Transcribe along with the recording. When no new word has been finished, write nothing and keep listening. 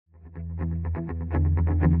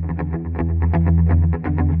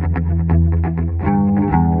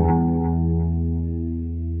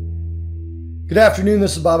Good afternoon,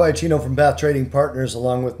 this is Bob Iacino from Path Trading Partners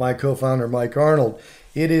along with my co-founder Mike Arnold.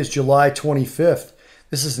 It is July 25th.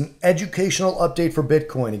 This is an educational update for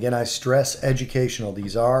Bitcoin. Again, I stress educational.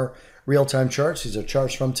 These are real-time charts. These are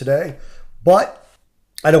charts from today, but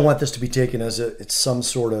I don't want this to be taken as it's some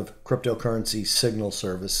sort of cryptocurrency signal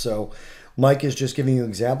service. So Mike is just giving you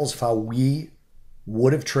examples of how we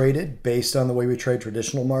would have traded based on the way we trade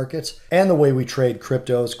traditional markets and the way we trade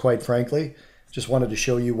cryptos, quite frankly. Just wanted to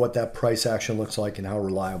show you what that price action looks like and how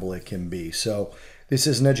reliable it can be. So this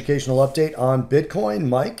is an educational update on Bitcoin.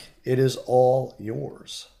 Mike, it is all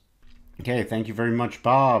yours. Okay, thank you very much,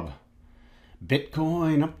 Bob.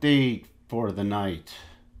 Bitcoin update for the night.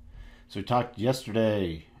 So we talked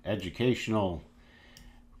yesterday, educational.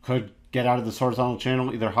 Could get out of this horizontal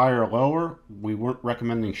channel either higher or lower. We weren't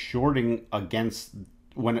recommending shorting against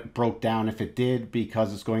when it broke down, if it did,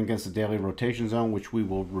 because it's going against the daily rotation zone, which we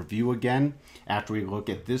will review again after we look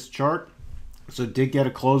at this chart. So it did get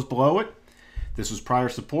a close below it. This was prior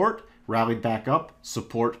support, rallied back up,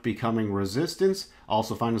 support becoming resistance,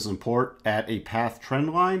 also finding support at a path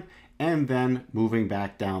trend line, and then moving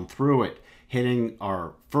back down through it, hitting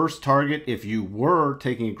our first target. If you were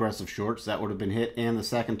taking aggressive shorts, that would have been hit, and the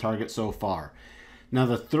second target so far. Now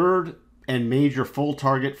the third and major full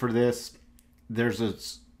target for this, there's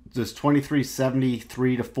this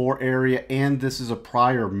 2373 to 4 area, and this is a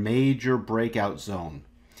prior major breakout zone.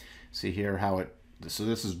 See here how it, so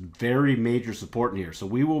this is very major support in here. So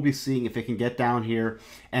we will be seeing if it can get down here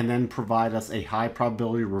and then provide us a high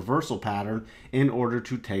probability reversal pattern in order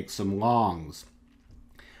to take some longs.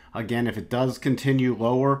 Again, if it does continue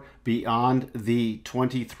lower beyond the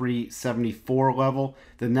 2374 level,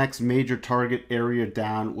 the next major target area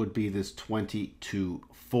down would be this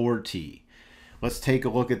 2240. Let's take a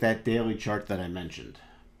look at that daily chart that I mentioned.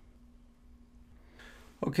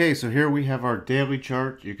 Okay, so here we have our daily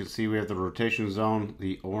chart. You can see we have the rotation zone,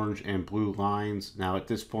 the orange and blue lines. Now at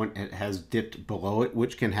this point, it has dipped below it,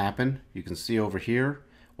 which can happen. You can see over here,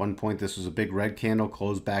 one point this was a big red candle,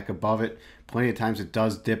 closed back above it. Plenty of times it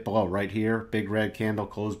does dip below. Right here, big red candle,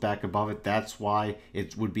 closed back above it. That's why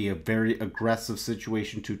it would be a very aggressive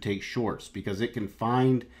situation to take shorts, because it can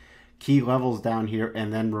find key levels down here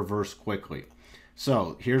and then reverse quickly.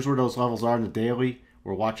 So here's where those levels are in the daily.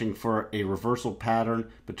 We're watching for a reversal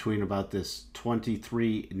pattern between about this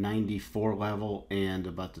 2394 level and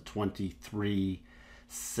about the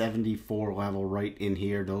 2374 level right in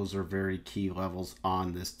here. Those are very key levels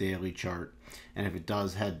on this daily chart. And if it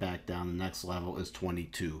does head back down, the next level is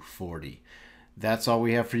 2240. That's all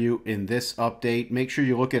we have for you in this update. Make sure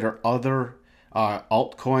you look at our other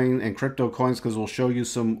altcoin and crypto coins, because we'll show you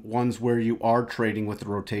some ones where you are trading with the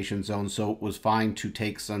rotation zone, so it was fine to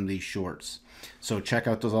take some of these shorts. So check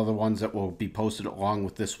out those other ones that will be posted along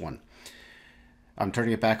with this one. I'm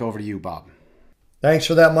turning it back over to you, Bob. Thanks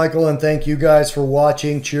for that, Michael, and thank you guys for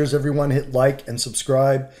watching. Cheers, everyone. Hit like and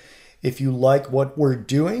subscribe if you like what we're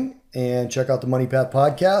doing, and check out the Money Path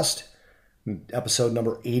podcast. Episode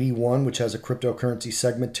number 81, which has a cryptocurrency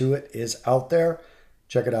segment to it, is out there.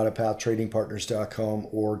 Check it out at pathtradingpartners.com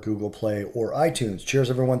or Google Play or iTunes. Cheers,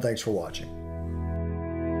 everyone. Thanks for watching.